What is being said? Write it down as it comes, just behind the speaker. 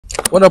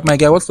What up, my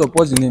guy? What's up?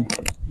 What's your name?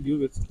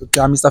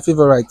 Okay, I'm Mr.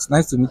 Favorite.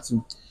 Nice to meet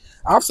you.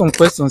 I have some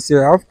questions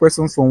here. I have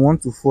questions from 1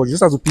 to 4. You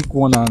just have to pick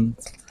one and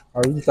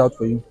I'll read it out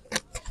for you.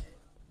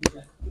 Give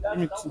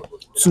me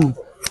 2.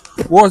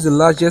 What was the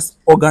largest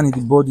organ in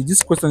the body?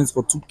 This question is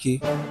for 2K.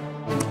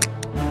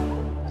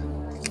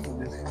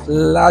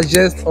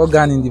 Largest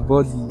organ in the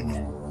body.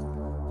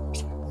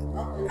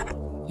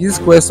 This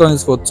question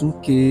is for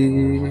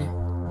 2K.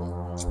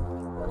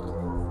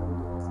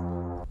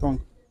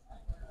 tongue.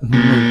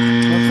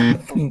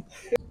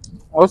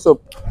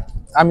 Also,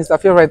 I'm Mr.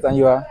 Favorite and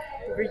you are?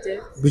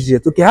 Bridget.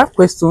 Bridget. Okay, I have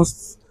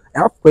questions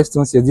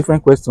here,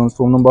 different questions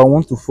from number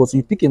 1 to 4. So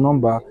you pick a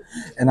number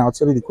and I'll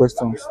tell you the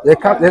questions.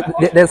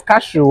 There's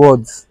cash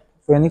rewards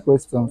for any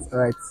questions. All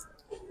right.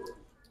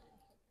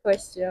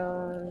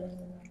 Question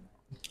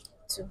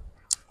 2.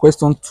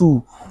 Question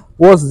 2.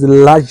 What's the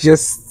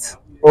largest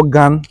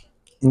organ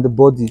in the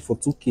body for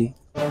 2K?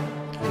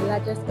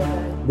 Largest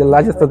organ. The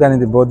largest organ in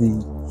the body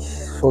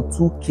for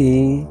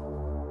 2K.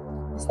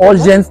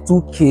 Urgent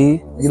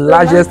 2K. The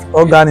largest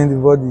organ in the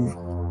body.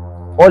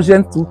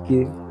 Urgent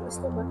 2K.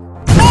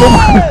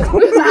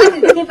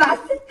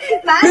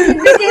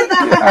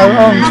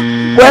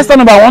 Question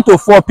number 1 to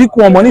 4. Pick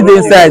one. Money dey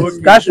inside.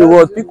 Cash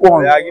reward. Pick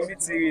one. Yeah, give me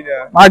 3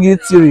 there. I'll give you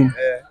 3. Yeah.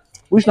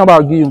 Which number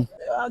I'll give you?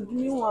 Give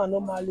me 1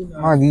 normally now.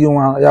 I'll give you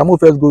 1. Yeah,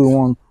 first go with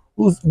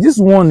 1. This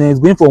one is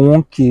going for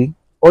 1K.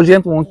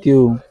 Urgent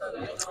 1K.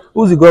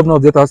 Who's the governor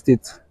of Delta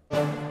State?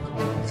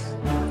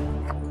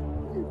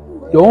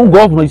 Your own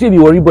governor. You say the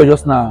worry boy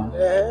just now.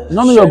 Yeah. You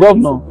don't know your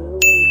governor?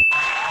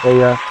 Oh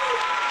yeah.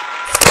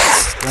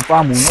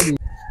 Confirm.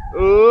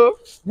 Oh.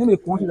 Name a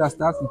country that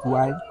starts with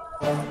Y.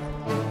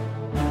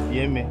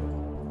 Yeah, man.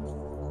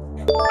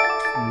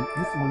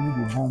 This one need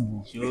a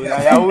bomb. Sure,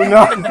 I will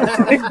not.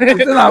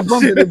 It's not a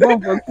bomb. The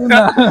bomb for tuna.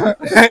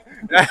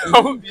 I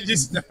will be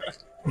this now.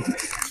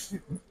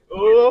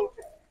 Oh,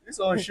 this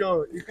one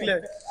sure. You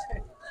clear.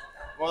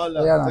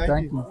 Voila, Yeah, no,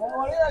 thank you.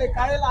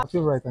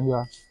 Favorite and you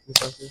are?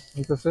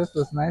 Mr.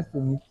 Festus, nice to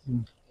meet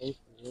you.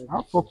 I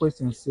have 4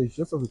 questions, so you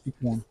just have to pick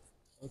one.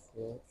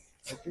 Okay.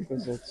 I think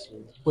question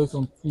 2.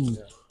 Question 2.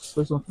 Yeah.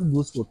 Question 2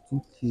 goes for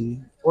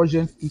 2K.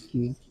 Urgent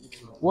 2K.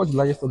 What's the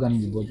largest organ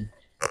in the body?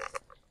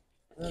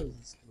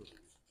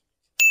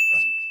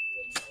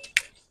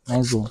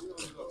 Nice one.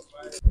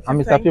 I'm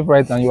Mr.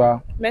 Favorite and you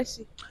are?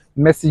 Messi.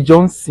 Messi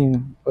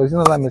Johnson. Or is it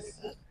not that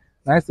Messi?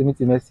 Nice to meet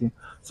you, Messi.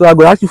 So I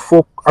go ask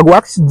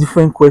you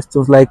different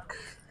questions. Like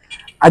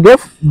I get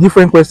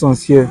different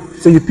questions here.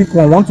 So you pick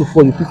one, 1 to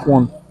 4, you pick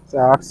one. So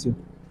I ask you.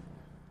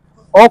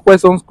 All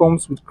questions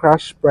comes with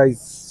cash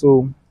prize.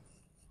 So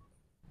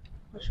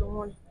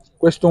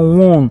question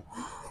 1.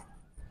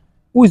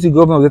 Who is the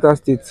governor of Delta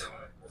State?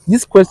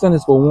 This question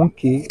is for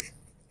 1K.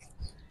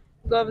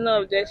 Governor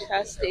of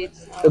Delta State.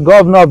 The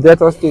governor of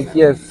Delta State,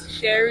 yes.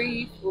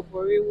 Sheriff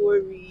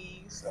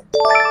Oborewori.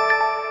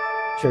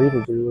 Sheriff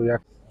Oborewori, yeah.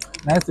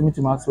 Nice to meet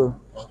you, Maxwell.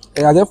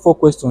 I get 4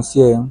 questions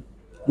here.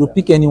 You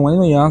pick anyone.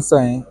 Even your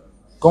answer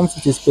comes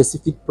with a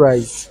specific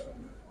prize.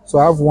 So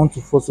I have 1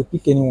 to 4. So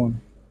pick anyone.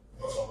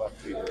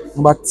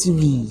 Number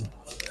 3.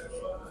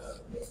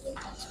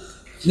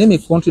 Name a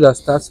country that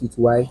starts with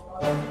Y.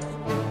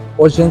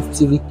 Urgent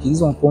 3K.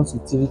 This one comes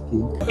with 3K.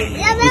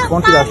 A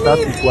country that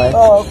starts with Y.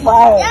 Oh,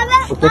 fire.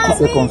 For 30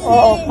 seconds.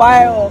 Oh,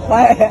 fire.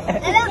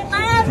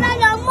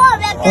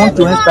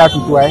 Country when starts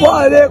with Y.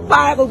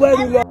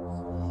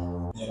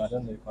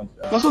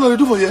 That's what I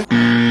do for you.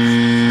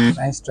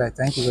 Nice try.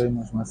 Thank you very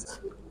much, Master.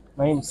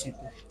 My name is CP.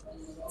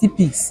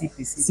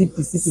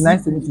 CP.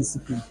 Nice to meet you,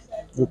 CP.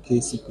 Okay,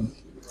 CP.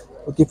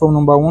 Okay, from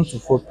number 1 to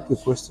 4, pick a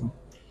question.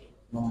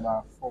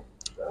 Number 4.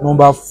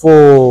 Number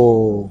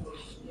 4.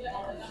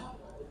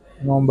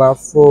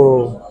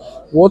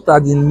 What are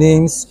the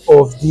names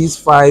of these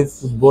 5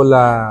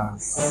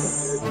 footballers?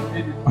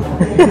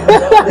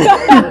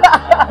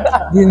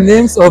 The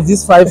names of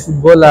these 5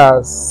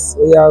 footballers.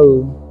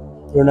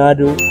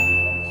 Ronaldo,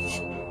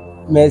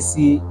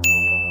 Messi,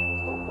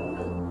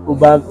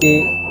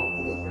 Ubampe,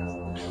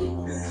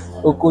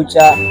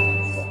 Okocha.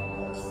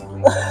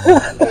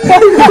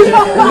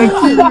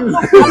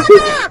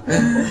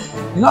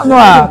 You don't know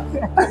her?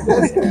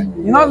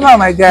 You don't know her,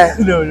 my guy?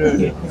 No.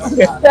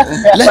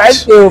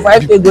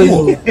 5K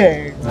going.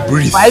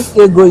 5K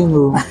going.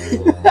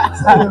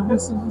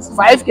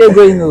 5K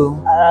going.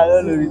 I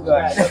don't know this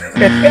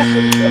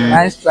one.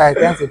 Nice try.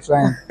 Thanks for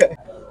trying.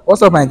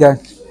 What's up, my guy?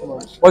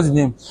 What's your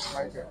name?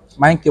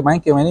 Michael. My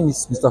name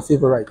is Mr.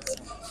 Favorite.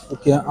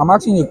 Okay, I'm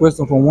asking you a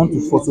question from 1 to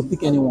 4, so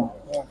pick anyone.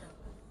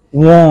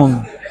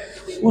 1.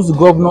 Who's the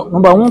governor?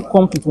 Number 1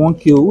 comes with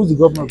 1K. Who's the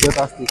governor of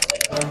Delta State?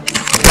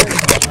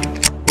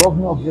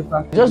 Governor of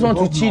Delta State. Just want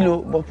to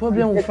chill, but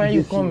problem will find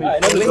you coming.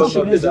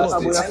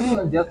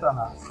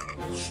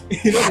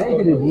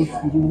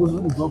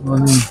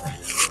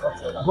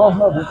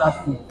 Governor of Delta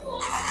State.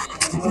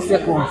 50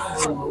 seconds.